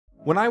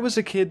When I was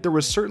a kid, there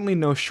was certainly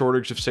no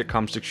shortage of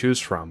sitcoms to choose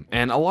from,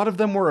 and a lot of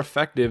them were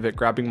effective at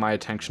grabbing my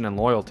attention and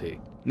loyalty.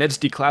 Ned's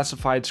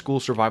Declassified School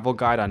Survival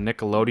Guide on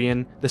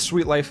Nickelodeon, The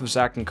Sweet Life of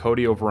Zack and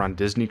Cody over on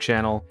Disney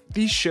Channel,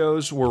 these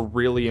shows were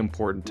really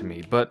important to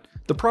me, but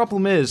the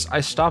problem is,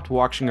 I stopped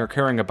watching or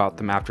caring about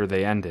them after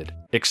they ended.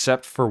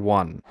 Except for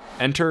one.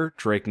 Enter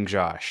Drake and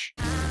Josh.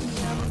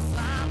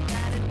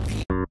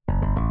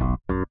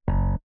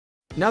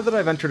 Now that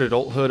I've entered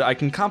adulthood, I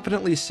can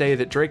confidently say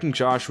that Drake and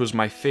Josh was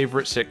my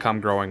favorite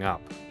sitcom growing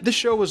up. This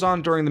show was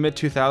on during the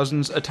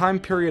mid-2000s, a time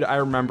period I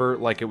remember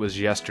like it was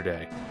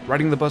yesterday.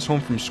 Riding the bus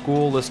home from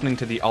school, listening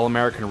to the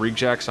All-American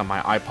Rejects on my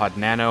iPod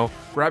Nano,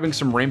 grabbing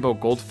some rainbow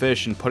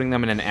goldfish and putting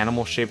them in an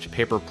animal-shaped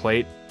paper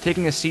plate,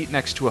 taking a seat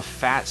next to a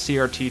fat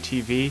CRT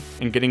TV,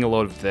 and getting a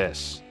load of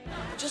this.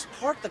 Just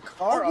park the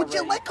car. Would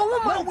you let go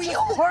of my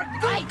wheel? Park.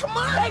 Hey, come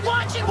on! Hey,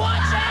 watch it!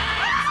 Watch it!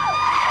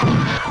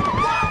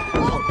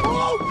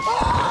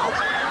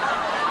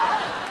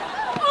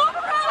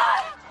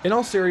 In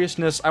all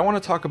seriousness, I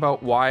want to talk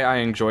about why I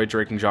enjoy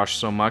Drake and Josh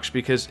so much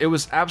because it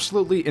was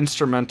absolutely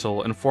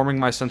instrumental in forming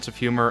my sense of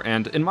humor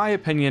and, in my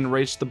opinion,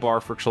 raised the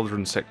bar for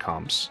children's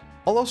sitcoms.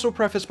 I'll also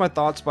preface my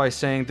thoughts by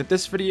saying that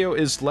this video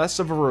is less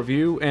of a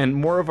review and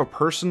more of a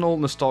personal,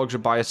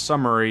 nostalgia-biased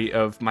summary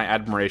of my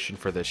admiration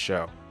for this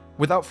show.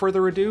 Without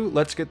further ado,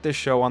 let's get this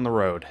show on the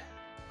road.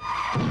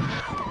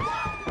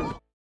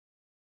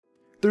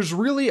 There's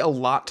really a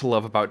lot to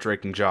love about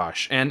Drake and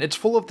Josh, and it's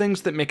full of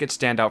things that make it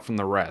stand out from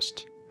the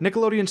rest.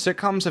 Nickelodeon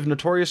sitcoms have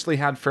notoriously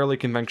had fairly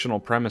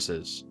conventional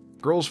premises.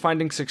 Girls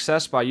finding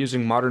success by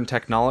using modern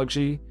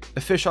technology,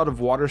 a fish out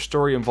of water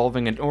story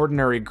involving an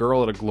ordinary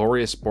girl at a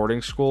glorious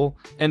boarding school,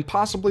 and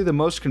possibly the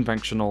most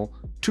conventional,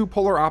 two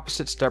polar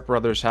opposite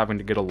stepbrothers having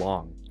to get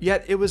along.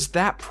 Yet it was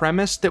that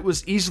premise that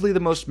was easily the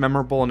most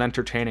memorable and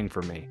entertaining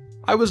for me.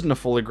 I wasn't a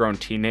fully grown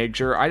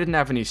teenager, I didn't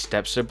have any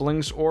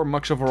step-siblings, or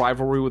much of a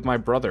rivalry with my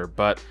brother,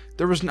 but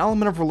there was an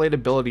element of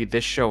relatability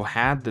this show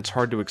had that's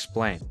hard to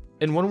explain.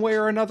 In one way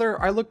or another,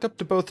 I looked up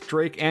to both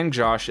Drake and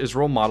Josh as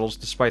role models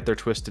despite their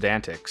twisted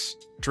antics.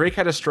 Drake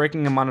had a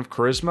striking amount of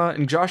charisma,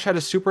 and Josh had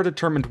a super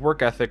determined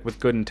work ethic with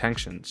good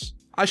intentions.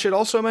 I should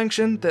also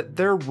mention that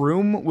their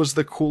room was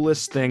the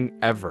coolest thing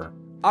ever.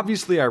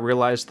 Obviously, I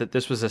realized that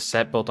this was a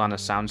set built on a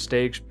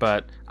soundstage,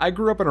 but I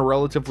grew up in a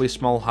relatively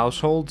small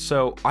household,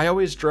 so I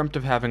always dreamt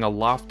of having a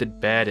lofted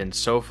bed and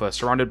sofa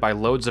surrounded by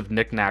loads of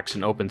knickknacks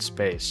and open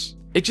space.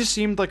 It just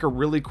seemed like a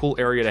really cool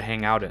area to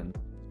hang out in.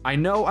 I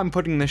know I'm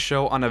putting this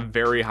show on a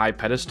very high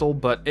pedestal,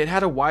 but it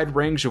had a wide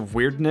range of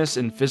weirdness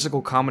and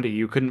physical comedy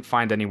you couldn't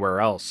find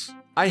anywhere else.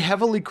 I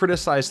heavily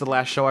criticized the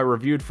last show I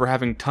reviewed for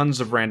having tons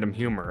of random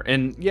humor,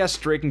 and yes,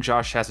 Drake and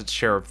Josh has its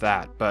share of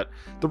that, but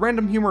the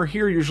random humor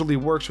here usually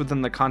works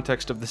within the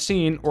context of the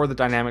scene or the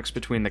dynamics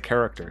between the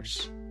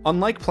characters.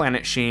 Unlike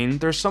Planet Sheen,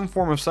 there's some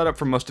form of setup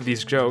for most of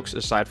these jokes,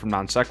 aside from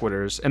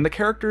non-sequiturs, and the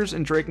characters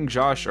in Drake and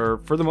Josh are,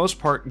 for the most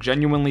part,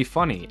 genuinely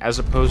funny, as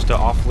opposed to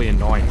awfully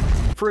annoying.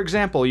 For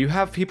example, you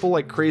have people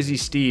like Crazy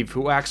Steve,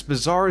 who acts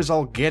bizarre as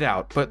all get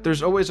out, but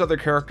there's always other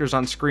characters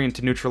on screen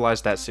to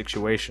neutralize that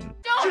situation.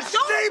 Just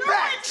stay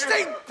back!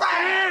 Stay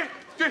back!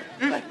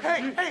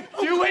 Hey,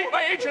 you ate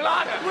my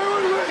enchilada!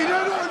 Wait,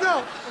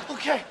 no.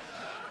 Okay.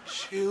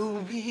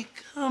 She'll be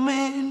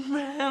coming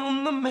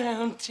round the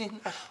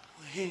mountain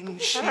when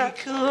she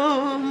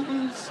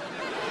comes.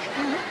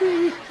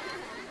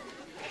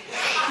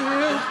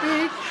 She'll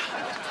be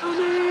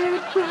coming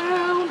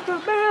round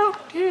the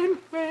mountain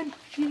when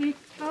she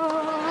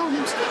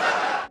comes.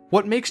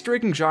 What makes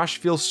Drake and Josh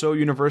feel so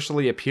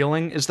universally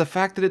appealing is the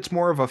fact that it's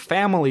more of a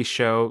family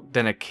show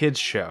than a kids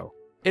show.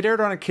 It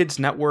aired on a kids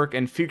network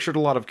and featured a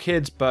lot of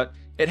kids, but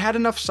it had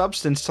enough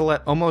substance to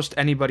let almost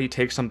anybody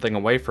take something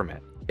away from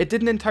it. It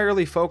didn't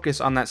entirely focus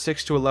on that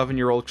 6 to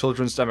 11-year-old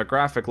children's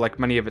demographic like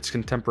many of its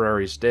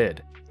contemporaries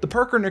did. The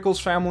Parker Nichols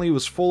family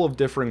was full of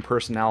differing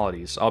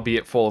personalities,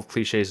 albeit full of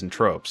cliches and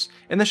tropes,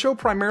 and the show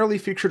primarily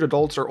featured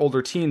adults or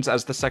older teens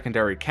as the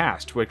secondary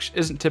cast, which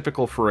isn't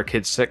typical for a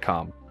kids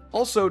sitcom.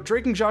 Also,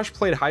 Drake and Josh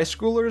played high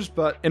schoolers,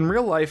 but in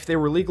real life they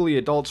were legally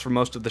adults for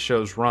most of the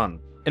show's run.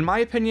 In my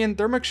opinion,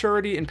 their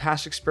maturity and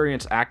past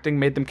experience acting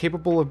made them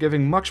capable of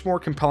giving much more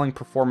compelling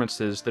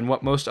performances than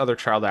what most other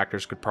child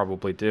actors could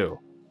probably do.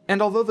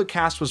 And although the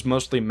cast was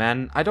mostly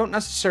men, I don't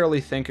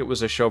necessarily think it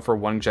was a show for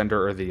one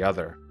gender or the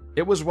other.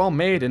 It was well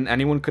made and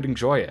anyone could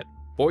enjoy it.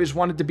 Boys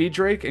wanted to be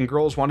Drake and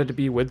girls wanted to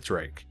be with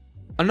Drake.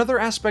 Another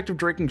aspect of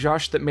Drake and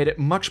Josh that made it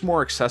much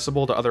more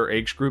accessible to other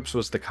age groups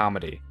was the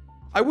comedy.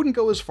 I wouldn't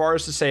go as far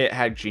as to say it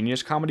had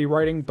genius comedy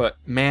writing, but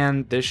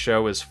man, this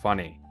show is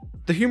funny.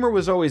 The humor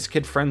was always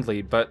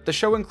kid-friendly, but the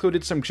show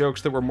included some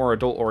jokes that were more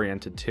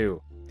adult-oriented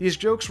too. These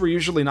jokes were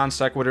usually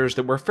non-sequiturs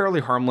that were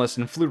fairly harmless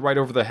and flew right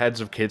over the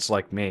heads of kids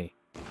like me.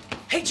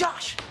 Hey,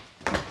 Josh!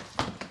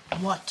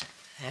 What?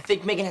 I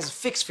think Megan has a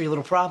fix for your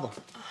little problem.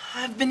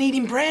 I've been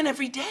eating bran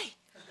every day.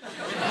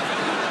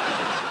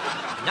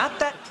 Not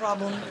that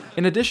problem.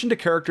 In addition to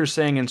characters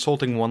saying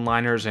insulting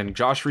one-liners and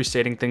Josh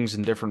restating things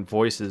in different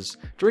voices,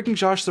 Drake and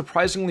Josh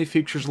surprisingly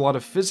features a lot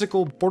of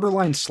physical,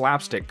 borderline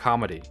slapstick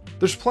comedy.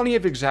 There's plenty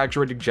of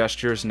exaggerated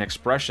gestures and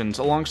expressions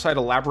alongside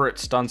elaborate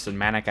stunts and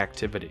manic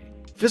activity.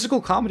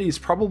 Physical comedy is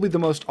probably the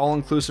most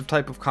all-inclusive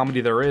type of comedy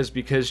there is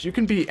because you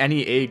can be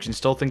any age and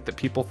still think that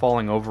people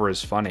falling over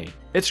is funny.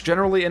 It's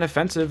generally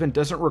inoffensive and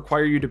doesn't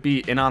require you to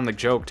be in on the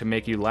joke to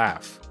make you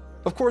laugh.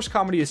 Of course,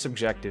 comedy is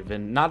subjective,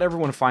 and not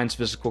everyone finds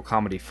physical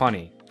comedy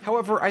funny.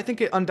 However, I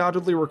think it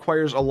undoubtedly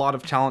requires a lot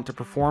of talent to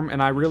perform,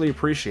 and I really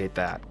appreciate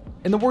that.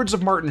 In the words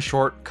of Martin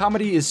Short,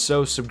 comedy is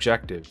so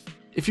subjective.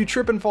 If you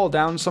trip and fall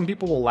down, some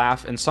people will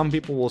laugh, and some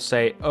people will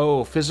say,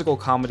 oh, physical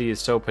comedy is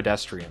so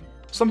pedestrian.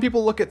 Some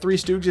people look at Three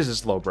Stooges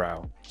as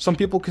lowbrow. Some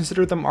people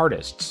consider them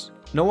artists.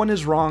 No one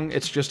is wrong,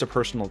 it's just a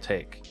personal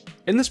take.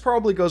 And this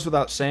probably goes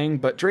without saying,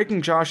 but Drake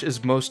and Josh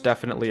is most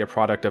definitely a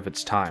product of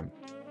its time.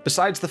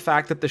 Besides the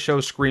fact that the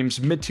show screams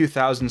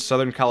mid-2000s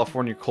Southern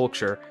California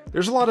culture,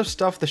 there's a lot of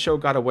stuff the show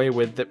got away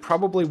with that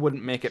probably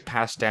wouldn't make it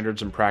past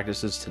standards and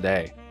practices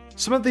today.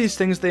 Some of these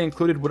things they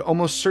included would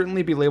almost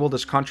certainly be labeled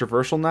as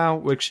controversial now,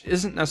 which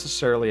isn't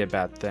necessarily a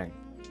bad thing.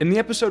 In the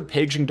episode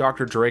Paging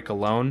Dr. Drake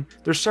alone,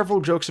 there's several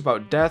jokes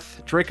about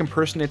death, Drake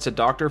impersonates a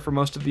doctor for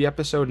most of the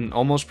episode and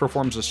almost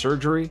performs a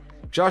surgery,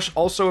 Josh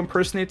also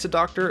impersonates a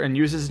doctor and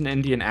uses an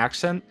Indian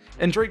accent,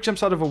 and Drake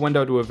jumps out of a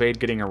window to evade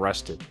getting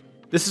arrested.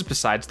 This is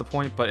besides the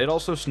point, but it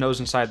also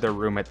snows inside their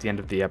room at the end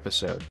of the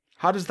episode.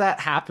 How does that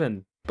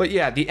happen? But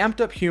yeah, the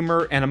amped up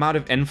humor and amount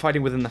of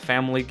infighting within the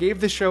family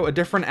gave the show a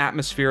different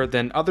atmosphere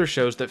than other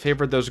shows that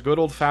favored those good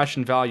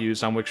old-fashioned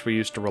values on which we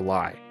used to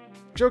rely.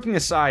 Joking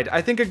aside,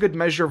 I think a good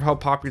measure of how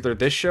popular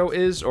this show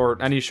is, or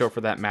any show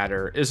for that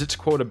matter, is its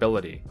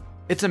quotability.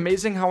 It's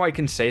amazing how I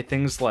can say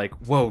things like,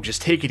 whoa,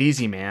 just take it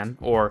easy, man,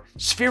 or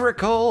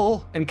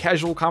spherical, in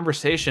casual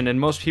conversation, and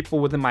most people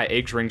within my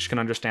age range can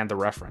understand the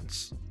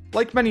reference.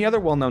 Like many other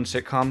well-known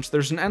sitcoms,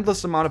 there's an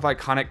endless amount of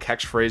iconic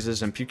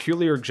catchphrases and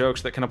peculiar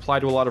jokes that can apply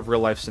to a lot of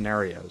real-life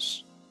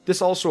scenarios.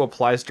 This also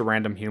applies to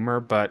random humor,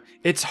 but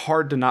it's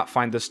hard to not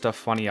find this stuff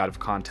funny out of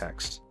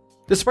context.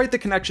 Despite the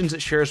connections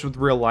it shares with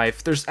real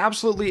life, there's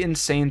absolutely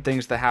insane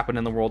things that happen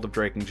in the world of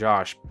Drake and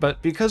Josh,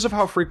 but because of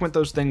how frequent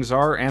those things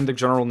are and the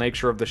general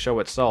nature of the show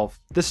itself,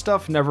 this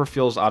stuff never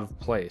feels out of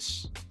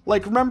place.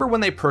 Like, remember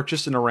when they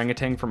purchased an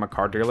orangutan from a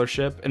car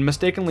dealership and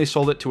mistakenly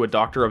sold it to a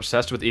doctor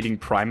obsessed with eating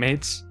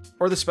primates?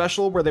 Or the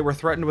special where they were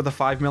threatened with a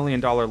 $5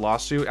 million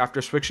lawsuit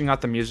after switching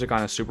out the music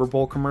on a Super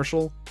Bowl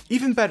commercial?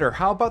 Even better,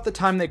 how about the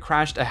time they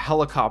crashed a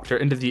helicopter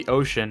into the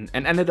ocean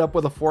and ended up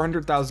with a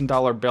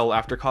 $400,000 bill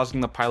after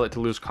causing the pilot to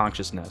lose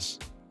consciousness?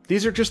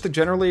 These are just the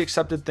generally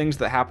accepted things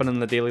that happen in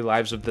the daily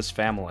lives of this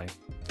family.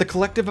 The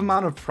collective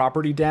amount of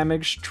property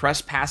damage,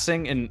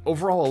 trespassing, and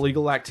overall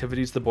illegal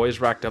activities the boys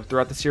racked up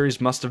throughout the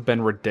series must have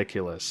been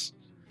ridiculous.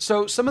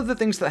 So some of the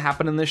things that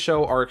happen in this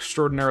show are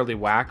extraordinarily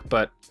whack,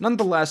 but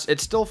nonetheless, it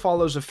still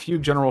follows a few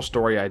general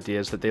story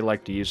ideas that they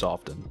like to use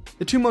often.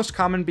 The two most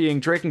common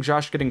being Drake and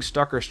Josh getting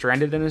stuck or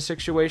stranded in a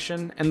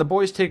situation, and the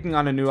boys taking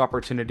on a new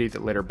opportunity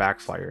that later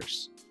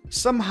backfires.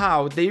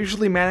 Somehow, they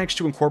usually manage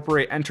to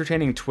incorporate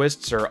entertaining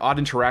twists or odd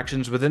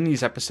interactions within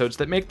these episodes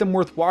that make them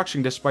worth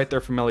watching despite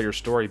their familiar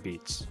story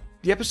beats.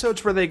 The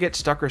episodes where they get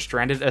stuck or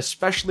stranded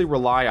especially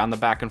rely on the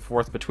back and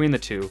forth between the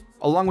two,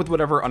 along with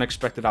whatever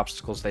unexpected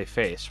obstacles they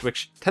face,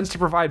 which tends to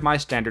provide my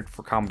standard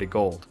for comedy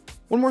gold.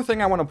 One more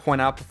thing I want to point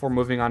out before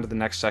moving on to the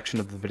next section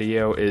of the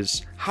video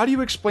is, how do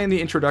you explain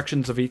the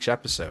introductions of each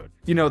episode?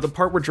 You know, the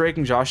part where Drake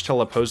and Josh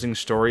tell opposing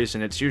stories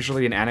and it's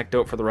usually an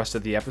anecdote for the rest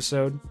of the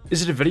episode?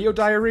 Is it a video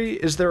diary?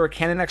 Is there a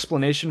canon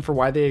explanation for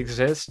why they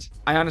exist?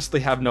 I honestly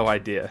have no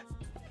idea.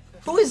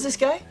 Who is this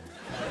guy?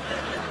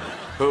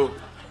 Who?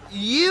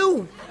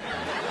 You!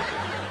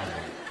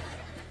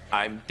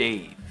 I'm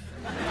Dave.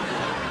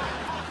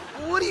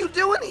 What are you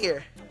doing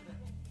here?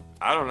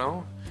 I don't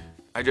know.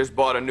 I just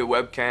bought a new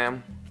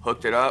webcam,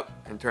 hooked it up,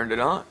 and turned it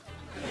on.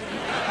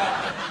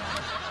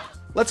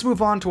 Let's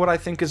move on to what I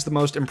think is the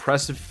most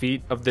impressive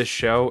feat of this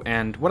show,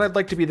 and what I'd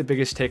like to be the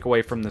biggest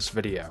takeaway from this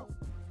video.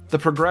 The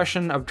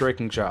progression of Drake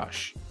and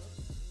Josh.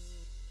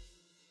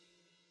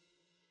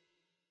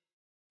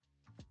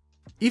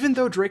 Even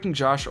though Drake and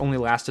Josh only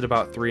lasted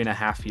about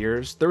 3.5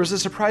 years, there was a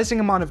surprising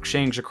amount of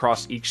change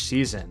across each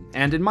season,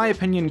 and in my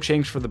opinion,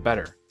 changed for the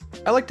better.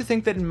 I like to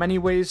think that in many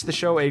ways, the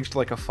show aged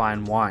like a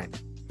fine wine.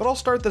 But I'll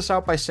start this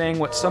out by saying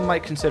what some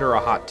might consider a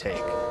hot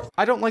take.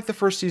 I don't like the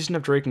first season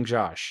of Drake and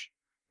Josh.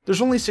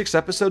 There's only 6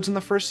 episodes in the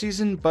first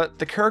season, but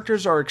the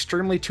characters are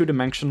extremely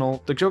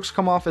two-dimensional, the jokes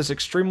come off as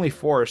extremely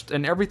forced,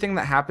 and everything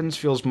that happens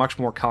feels much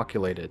more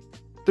calculated.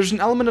 There's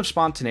an element of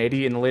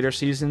spontaneity in the later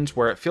seasons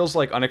where it feels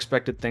like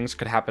unexpected things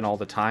could happen all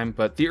the time,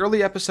 but the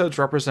early episodes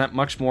represent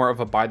much more of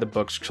a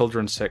by-the-books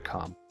children's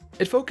sitcom.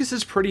 It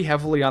focuses pretty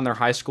heavily on their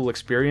high school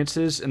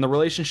experiences and the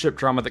relationship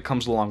drama that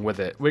comes along with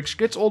it, which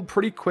gets old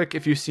pretty quick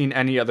if you've seen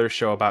any other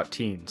show about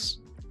teens.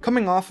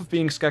 Coming off of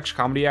being sketch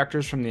comedy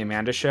actors from The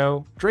Amanda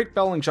Show, Drake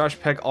Bell and Josh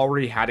Pegg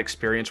already had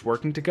experience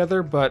working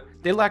together, but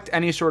they lacked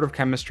any sort of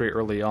chemistry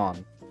early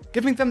on.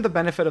 Giving them the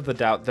benefit of the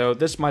doubt though,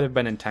 this might have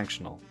been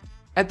intentional.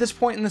 At this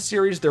point in the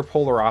series, they're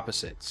polar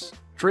opposites.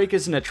 Drake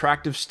is an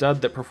attractive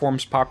stud that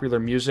performs popular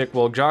music,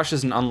 while Josh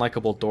is an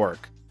unlikable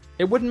dork.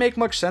 It wouldn't make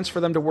much sense for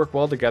them to work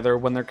well together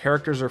when their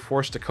characters are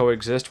forced to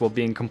coexist while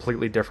being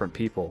completely different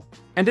people.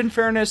 And in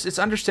fairness, it's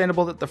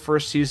understandable that the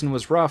first season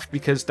was rough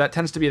because that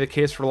tends to be the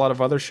case for a lot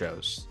of other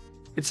shows.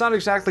 It's not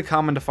exactly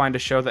common to find a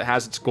show that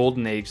has its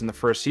golden age in the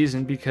first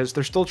season because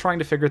they're still trying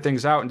to figure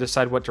things out and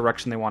decide what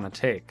direction they want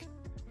to take.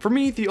 For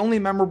me, the only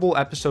memorable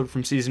episode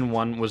from season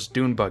 1 was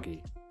Dune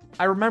Buggy.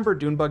 I remember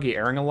Dune Buggy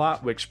airing a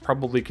lot, which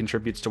probably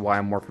contributes to why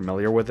I'm more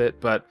familiar with it,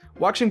 but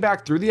watching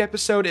back through the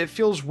episode, it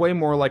feels way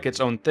more like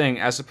its own thing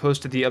as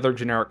opposed to the other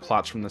generic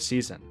plots from the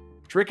season.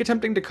 Drake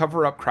attempting to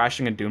cover up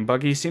crashing a dune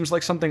buggy seems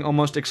like something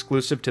almost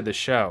exclusive to the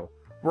show,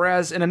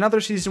 whereas in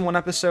another season 1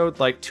 episode,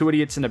 like 2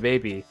 Idiots and a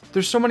Baby,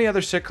 there's so many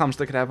other sitcoms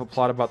that could have a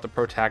plot about the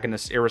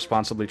protagonist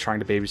irresponsibly trying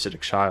to babysit a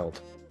child.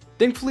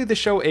 Thankfully, the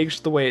show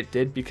aged the way it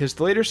did because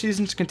the later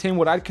seasons contain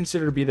what I'd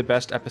consider to be the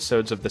best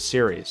episodes of the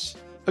series.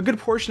 A good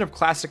portion of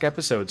classic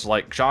episodes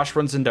like Josh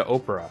Runs Into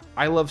Oprah,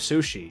 I Love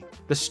Sushi,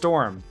 The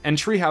Storm, and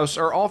Treehouse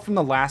are all from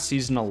the last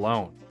season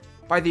alone.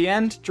 By the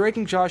end, Drake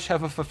and Josh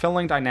have a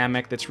fulfilling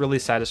dynamic that's really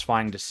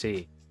satisfying to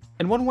see.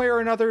 In one way or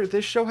another,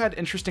 this show had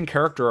interesting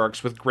character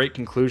arcs with great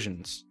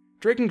conclusions.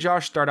 Drake and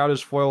Josh start out as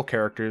foil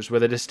characters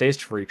with a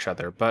distaste for each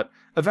other, but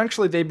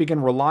eventually they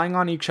begin relying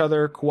on each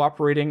other,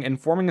 cooperating,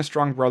 and forming a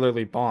strong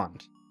brotherly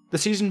bond. The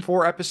season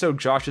 4 episode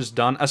Josh is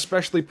Done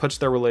especially puts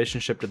their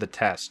relationship to the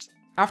test.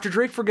 After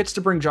Drake forgets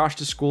to bring Josh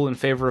to school in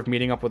favor of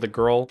meeting up with a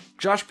girl,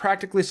 Josh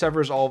practically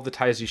severs all of the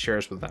ties he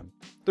shares with them.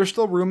 They're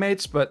still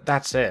roommates, but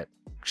that's it.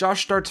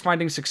 Josh starts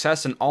finding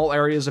success in all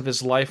areas of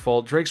his life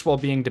while Drake's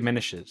well-being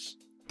diminishes.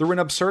 Through an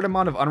absurd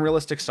amount of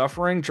unrealistic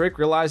suffering, Drake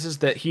realizes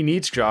that he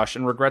needs Josh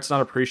and regrets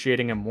not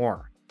appreciating him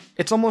more.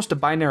 It's almost a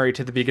binary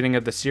to the beginning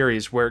of the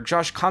series, where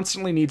Josh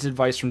constantly needs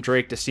advice from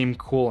Drake to seem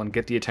cool and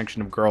get the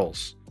attention of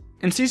girls.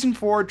 In season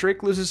 4,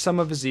 Drake loses some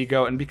of his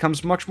ego and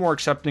becomes much more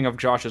accepting of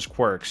Josh's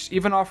quirks,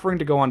 even offering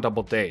to go on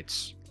double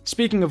dates.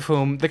 Speaking of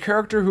whom, the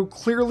character who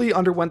clearly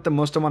underwent the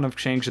most amount of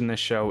change in this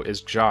show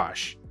is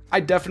Josh.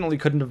 I definitely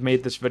couldn't have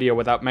made this video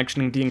without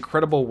mentioning the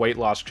incredible weight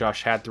loss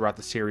Josh had throughout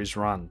the series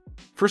run.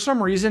 For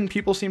some reason,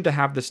 people seem to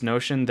have this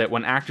notion that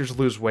when actors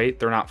lose weight,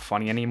 they're not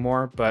funny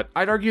anymore, but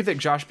I'd argue that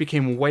Josh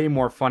became way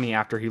more funny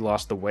after he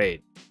lost the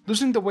weight.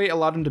 Losing the weight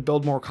allowed him to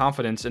build more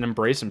confidence and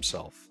embrace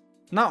himself.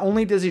 Not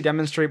only does he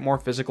demonstrate more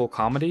physical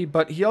comedy,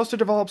 but he also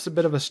develops a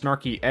bit of a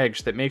snarky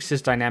edge that makes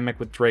his dynamic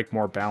with Drake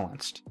more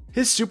balanced.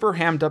 His super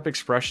hammed up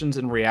expressions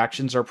and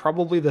reactions are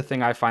probably the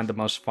thing I find the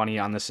most funny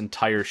on this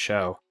entire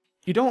show.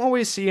 You don't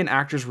always see an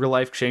actor's real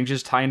life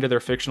changes tie into their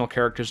fictional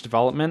character's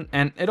development,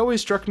 and it always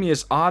struck me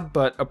as odd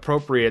but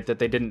appropriate that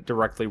they didn't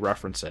directly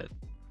reference it.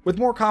 With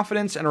more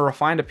confidence and a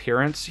refined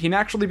appearance, he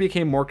naturally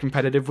became more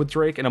competitive with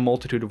Drake in a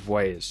multitude of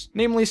ways,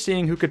 namely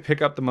seeing who could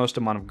pick up the most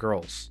amount of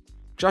girls.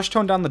 Josh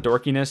toned down the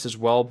dorkiness as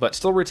well, but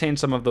still retained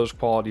some of those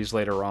qualities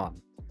later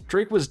on.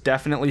 Drake was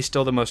definitely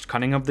still the most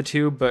cunning of the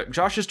two, but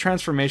Josh's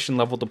transformation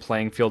leveled the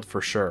playing field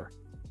for sure.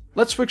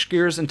 Let's switch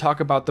gears and talk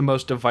about the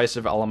most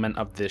divisive element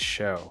of this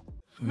show.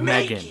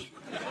 Megan.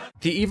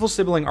 The evil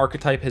sibling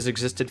archetype has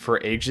existed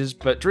for ages,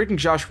 but Drake and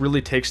Josh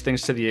really takes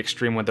things to the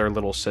extreme with their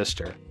little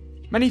sister.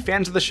 Many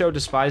fans of the show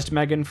despised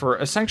Megan for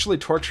essentially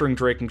torturing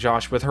Drake and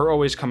Josh with her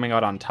always coming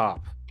out on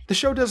top. The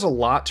show does a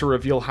lot to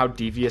reveal how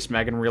devious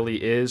Megan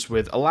really is,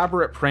 with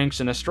elaborate pranks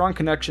and a strong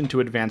connection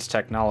to advanced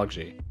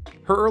technology.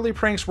 Her early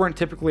pranks weren't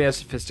typically as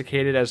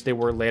sophisticated as they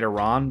were later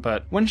on,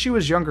 but when she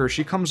was younger,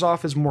 she comes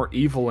off as more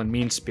evil and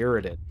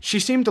mean-spirited. She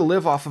seemed to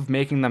live off of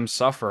making them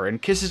suffer,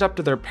 and kisses up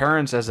to their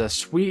parents as a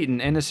sweet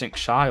and innocent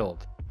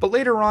child. But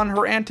later on,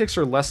 her antics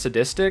are less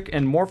sadistic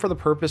and more for the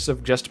purpose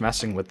of just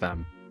messing with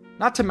them.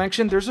 Not to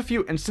mention, there's a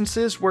few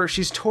instances where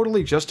she's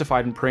totally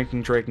justified in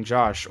pranking Drake and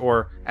Josh,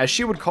 or, as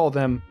she would call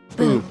them,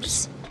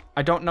 boobs.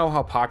 I don't know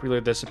how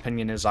popular this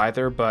opinion is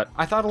either, but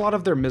I thought a lot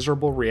of their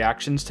miserable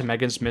reactions to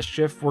Megan's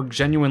mischief were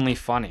genuinely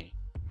funny.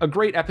 A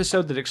great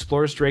episode that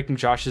explores Drake and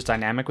Josh's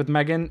dynamic with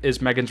Megan is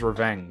Megan's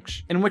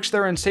Revenge, in which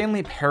they're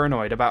insanely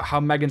paranoid about how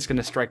Megan's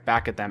gonna strike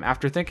back at them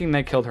after thinking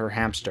they killed her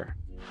hamster.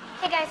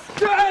 Hey guys,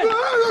 What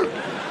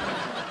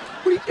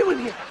are you doing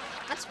here?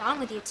 what's wrong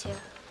with you two?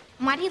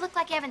 And why do you look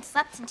like you haven't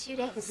slept in 2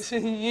 days?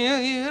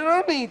 You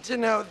don't need to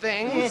know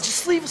things. Yeah,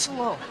 just leave us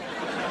alone.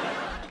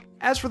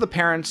 As for the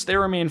parents, they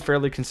remain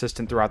fairly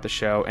consistent throughout the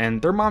show,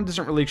 and their mom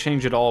doesn't really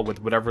change at all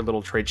with whatever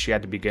little traits she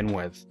had to begin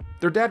with.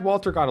 Their dad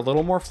Walter got a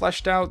little more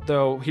fleshed out,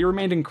 though he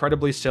remained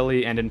incredibly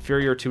silly and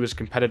inferior to his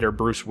competitor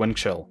Bruce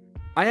Winchell.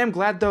 I am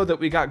glad though that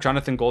we got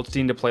Jonathan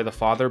Goldstein to play the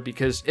father,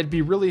 because it'd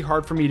be really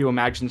hard for me to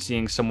imagine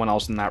seeing someone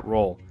else in that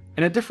role,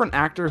 and a different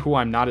actor who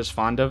I'm not as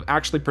fond of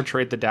actually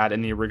portrayed the dad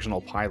in the original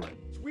pilot.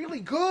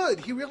 Really good.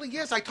 He really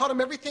is. I taught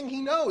him everything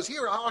he knows.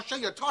 Here, I'll show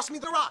you. Toss me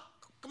the rock.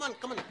 Come on,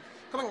 come on,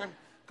 come on,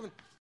 come on.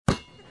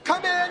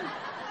 Come in!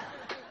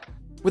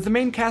 With the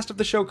main cast of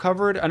the show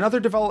covered, another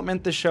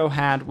development the show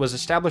had was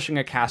establishing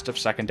a cast of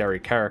secondary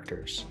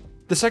characters.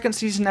 The second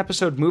season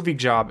episode Movie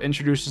Job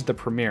introduces the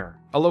premiere,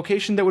 a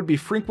location that would be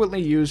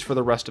frequently used for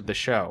the rest of the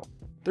show.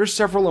 There's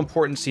several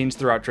important scenes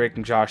throughout Drake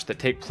and Josh that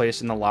take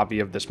place in the lobby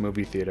of this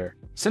movie theater.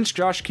 Since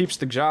Josh keeps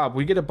the job,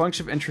 we get a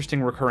bunch of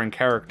interesting recurring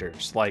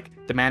characters, like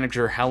the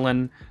manager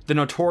Helen, the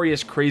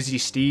notorious crazy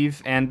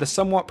Steve, and the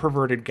somewhat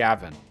perverted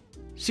Gavin.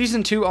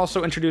 Season 2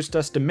 also introduced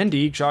us to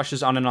Mindy,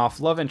 Josh's on and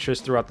off love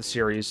interest throughout the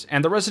series,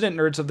 and the resident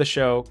nerds of the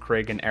show,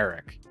 Craig and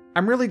Eric.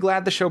 I'm really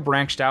glad the show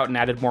branched out and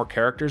added more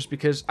characters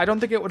because I don't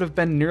think it would have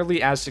been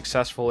nearly as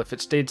successful if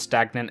it stayed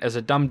stagnant as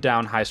a dumbed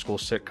down high school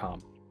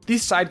sitcom.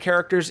 These side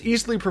characters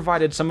easily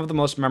provided some of the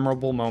most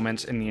memorable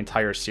moments in the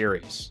entire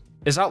series.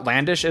 As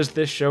outlandish as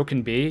this show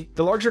can be,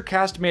 the larger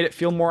cast made it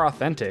feel more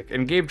authentic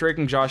and gave Drake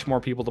and Josh more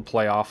people to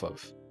play off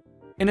of.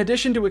 In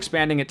addition to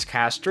expanding its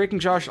cast, Drake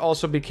and Josh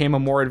also became a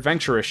more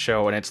adventurous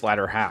show in its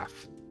latter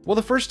half. While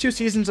the first 2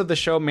 seasons of the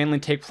show mainly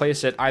take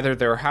place at either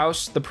their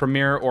house, the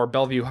premiere, or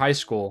Bellevue High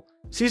School,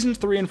 seasons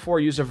 3 and 4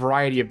 use a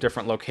variety of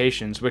different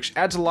locations, which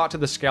adds a lot to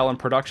the scale and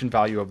production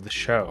value of the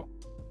show.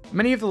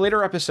 Many of the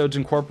later episodes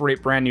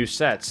incorporate brand new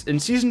sets, and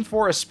Season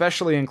 4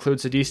 especially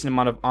includes a decent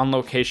amount of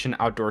on-location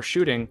outdoor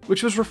shooting,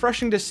 which was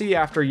refreshing to see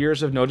after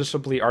years of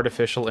noticeably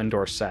artificial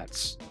indoor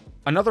sets.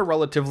 Another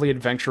relatively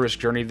adventurous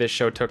journey this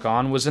show took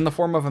on was in the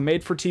form of a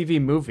made-for-TV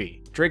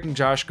movie, Drake and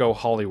Josh Go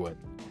Hollywood.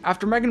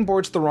 After Megan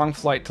boards the wrong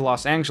flight to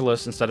Los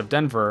Angeles instead of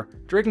Denver,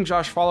 Drake and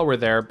Josh follow her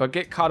there but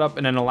get caught up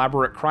in an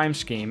elaborate crime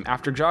scheme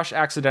after Josh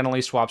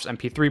accidentally swaps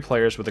MP3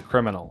 players with a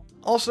criminal.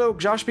 Also,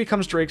 Josh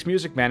becomes Drake's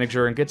music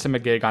manager and gets him a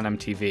gig on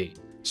MTV.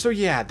 So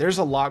yeah, there's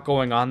a lot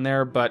going on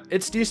there, but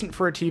it's decent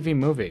for a TV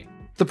movie.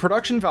 The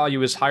production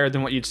value is higher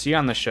than what you'd see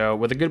on the show,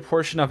 with a good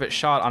portion of it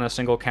shot on a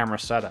single camera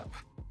setup.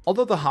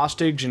 Although the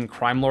hostage and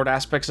crime lord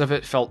aspects of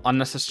it felt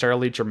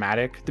unnecessarily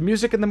dramatic, the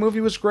music in the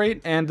movie was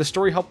great, and the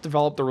story helped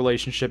develop the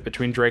relationship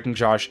between Drake and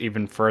Josh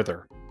even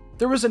further.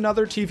 There was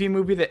another TV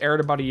movie that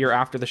aired about a year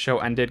after the show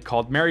ended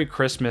called Merry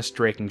Christmas,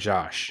 Drake and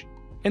Josh.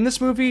 In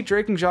this movie,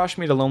 Drake and Josh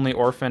meet a lonely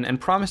orphan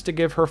and promise to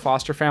give her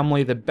foster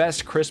family the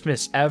best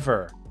Christmas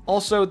ever.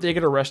 Also, they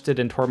get arrested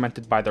and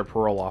tormented by their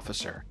parole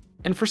officer.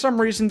 And for some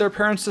reason, their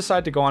parents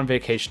decide to go on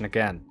vacation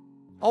again.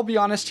 I'll be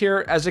honest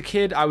here, as a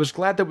kid, I was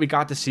glad that we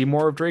got to see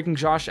more of Drake and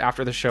Josh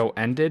after the show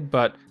ended,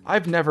 but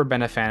I've never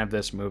been a fan of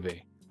this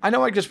movie. I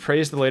know I just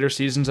praised the later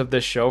seasons of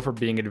this show for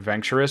being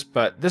adventurous,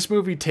 but this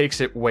movie takes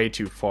it way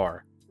too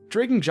far.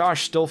 Drake and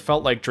Josh still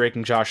felt like Drake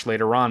and Josh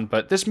later on,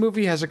 but this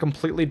movie has a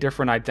completely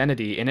different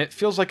identity, and it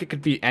feels like it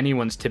could be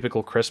anyone's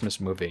typical Christmas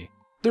movie.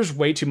 There's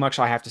way too much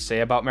I have to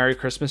say about Merry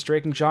Christmas,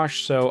 Drake and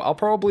Josh, so I'll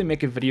probably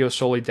make a video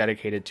solely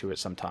dedicated to it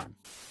sometime.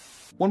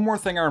 One more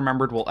thing I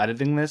remembered while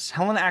editing this,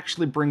 Helen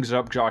actually brings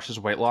up Josh's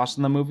weight loss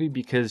in the movie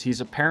because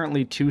he's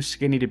apparently too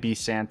skinny to be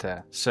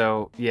Santa,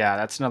 so yeah,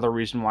 that's another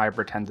reason why I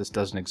pretend this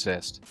doesn't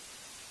exist.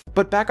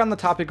 But back on the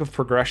topic of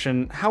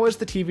progression, how has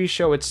the TV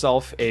show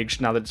itself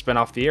aged now that it's been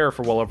off the air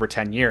for well over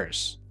 10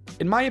 years?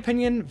 In my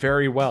opinion,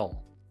 very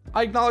well.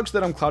 I acknowledge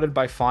that I'm clouded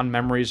by fond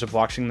memories of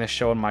watching this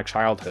show in my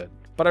childhood,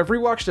 but I've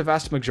rewatched a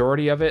vast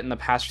majority of it in the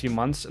past few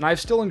months, and I've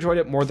still enjoyed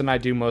it more than I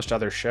do most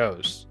other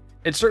shows.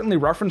 It certainly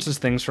references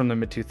things from the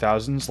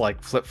mid-2000s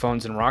like flip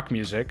phones and rock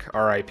music,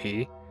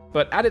 RIP,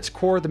 but at its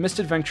core, the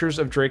misadventures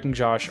of Drake and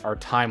Josh are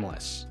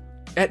timeless.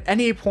 At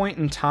any point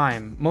in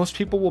time, most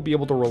people will be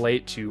able to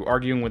relate to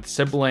arguing with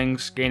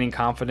siblings, gaining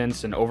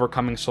confidence and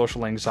overcoming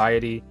social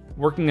anxiety,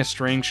 working a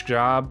strange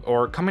job,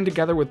 or coming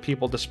together with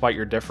people despite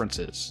your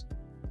differences.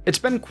 It's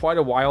been quite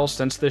a while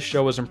since this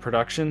show was in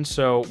production,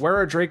 so where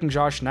are Drake and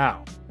Josh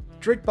now?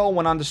 Drake Bell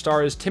went on to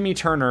star as Timmy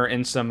Turner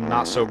in some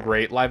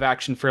not-so-great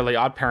live-action Fairly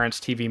OddParents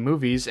TV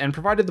movies and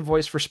provided the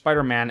voice for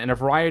Spider-Man in a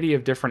variety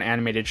of different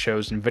animated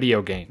shows and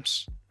video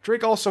games.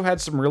 Drake also had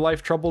some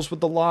real-life troubles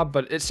with the law,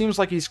 but it seems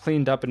like he's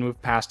cleaned up and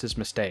moved past his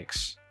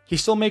mistakes. He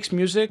still makes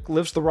music,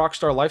 lives the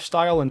rockstar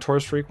lifestyle, and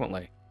tours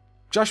frequently.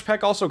 Josh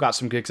Peck also got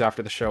some gigs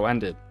after the show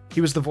ended.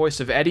 He was the voice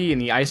of Eddie in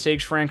the Ice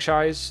Age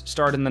franchise,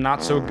 starred in the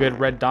not-so-good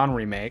Red Dawn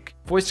remake,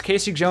 voiced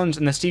Casey Jones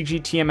in the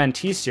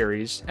CG-TMNT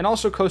series, and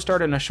also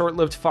co-starred in a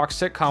short-lived Fox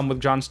sitcom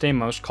with John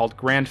Stamos called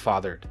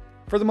Grandfathered.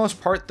 For the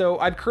most part, though,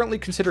 I'd currently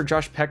consider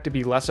Josh Peck to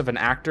be less of an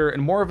actor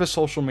and more of a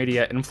social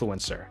media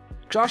influencer.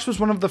 Josh was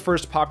one of the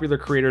first popular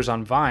creators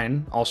on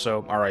Vine,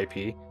 also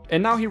RIP,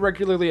 and now he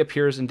regularly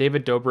appears in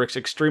David Dobrik's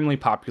extremely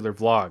popular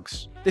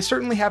vlogs. They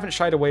certainly haven't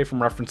shied away from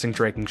referencing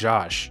Drake and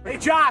Josh. Hey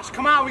Josh,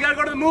 come on, we gotta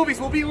go to the movies,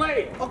 we'll be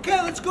late.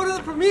 Okay, let's go to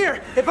the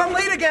premiere. If I'm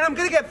late again, I'm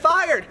gonna get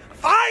fired.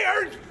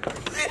 Fired?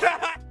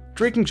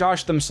 Drake and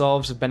Josh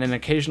themselves have been in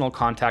occasional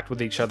contact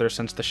with each other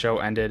since the show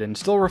ended and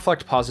still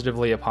reflect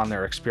positively upon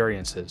their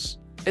experiences.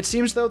 It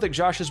seems though that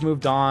Josh has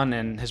moved on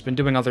and has been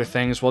doing other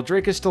things while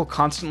Drake is still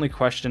constantly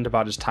questioned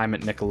about his time at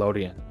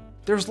Nickelodeon.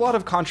 There was a lot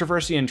of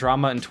controversy and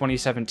drama in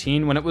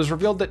 2017 when it was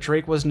revealed that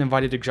Drake wasn't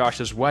invited to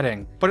Josh's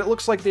wedding, but it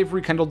looks like they've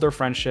rekindled their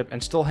friendship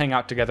and still hang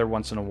out together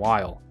once in a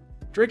while.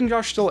 Drake and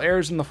Josh still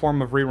airs in the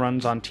form of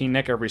reruns on Teen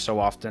Nick every so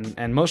often,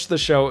 and most of the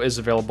show is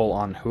available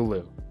on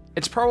Hulu.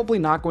 It's probably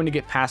not going to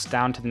get passed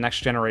down to the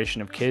next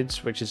generation of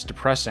kids, which is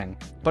depressing,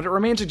 but it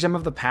remains a gem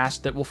of the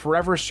past that will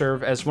forever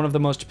serve as one of the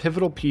most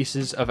pivotal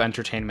pieces of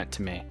entertainment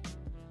to me.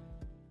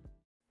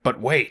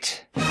 But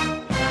wait!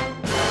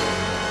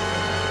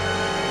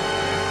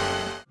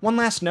 One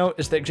last note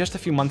is that just a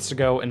few months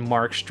ago in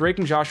March, Drake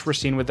and Josh were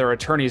seen with their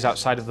attorneys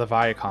outside of the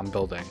Viacom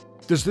building.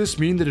 Does this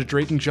mean that a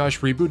Drake and Josh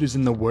reboot is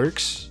in the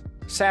works?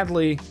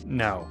 Sadly,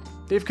 no.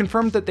 They've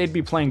confirmed that they'd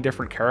be playing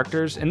different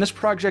characters, and this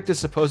project is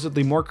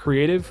supposedly more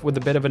creative with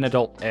a bit of an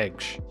adult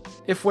edge.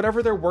 If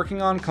whatever they're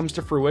working on comes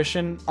to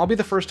fruition, I'll be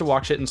the first to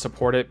watch it and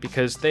support it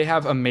because they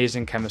have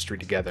amazing chemistry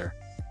together.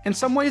 In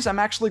some ways, I'm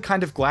actually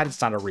kind of glad it's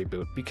not a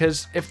reboot,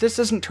 because if this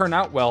doesn't turn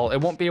out well,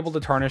 it won't be able to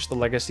tarnish the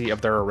legacy of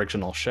their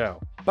original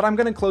show. But I'm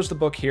gonna close the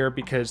book here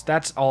because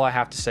that's all I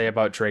have to say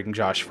about Drake and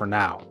Josh for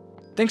now.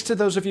 Thanks to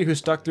those of you who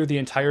stuck through the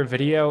entire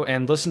video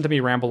and listened to me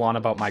ramble on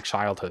about my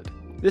childhood.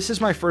 This is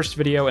my first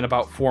video in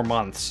about 4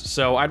 months,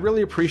 so I'd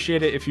really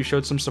appreciate it if you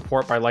showed some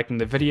support by liking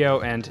the video,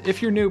 and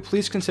if you're new,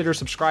 please consider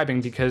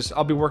subscribing because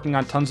I'll be working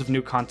on tons of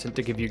new content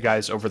to give you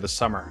guys over the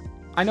summer.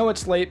 I know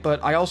it's late,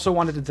 but I also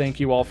wanted to thank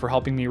you all for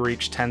helping me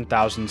reach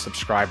 10,000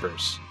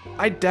 subscribers.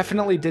 I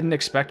definitely didn't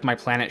expect my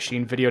Planet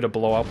Sheen video to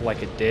blow up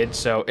like it did,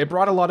 so it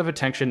brought a lot of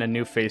attention and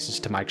new faces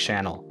to my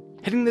channel.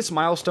 Hitting this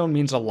milestone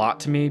means a lot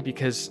to me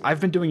because I've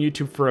been doing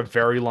YouTube for a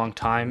very long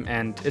time,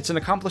 and it's an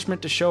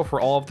accomplishment to show for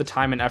all of the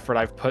time and effort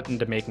I've put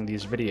into making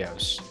these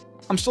videos.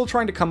 I'm still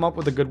trying to come up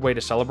with a good way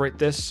to celebrate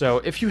this, so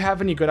if you have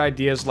any good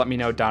ideas, let me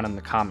know down in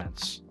the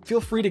comments. Feel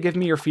free to give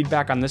me your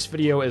feedback on this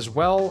video as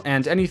well,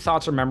 and any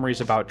thoughts or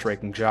memories about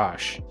Drake and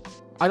Josh.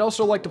 I'd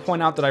also like to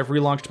point out that I've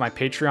relaunched my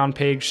Patreon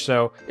page,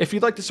 so if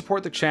you'd like to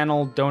support the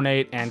channel,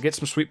 donate, and get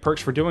some sweet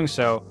perks for doing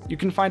so, you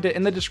can find it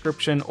in the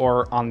description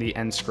or on the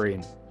end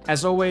screen.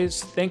 As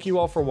always, thank you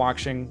all for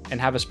watching, and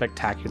have a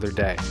spectacular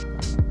day.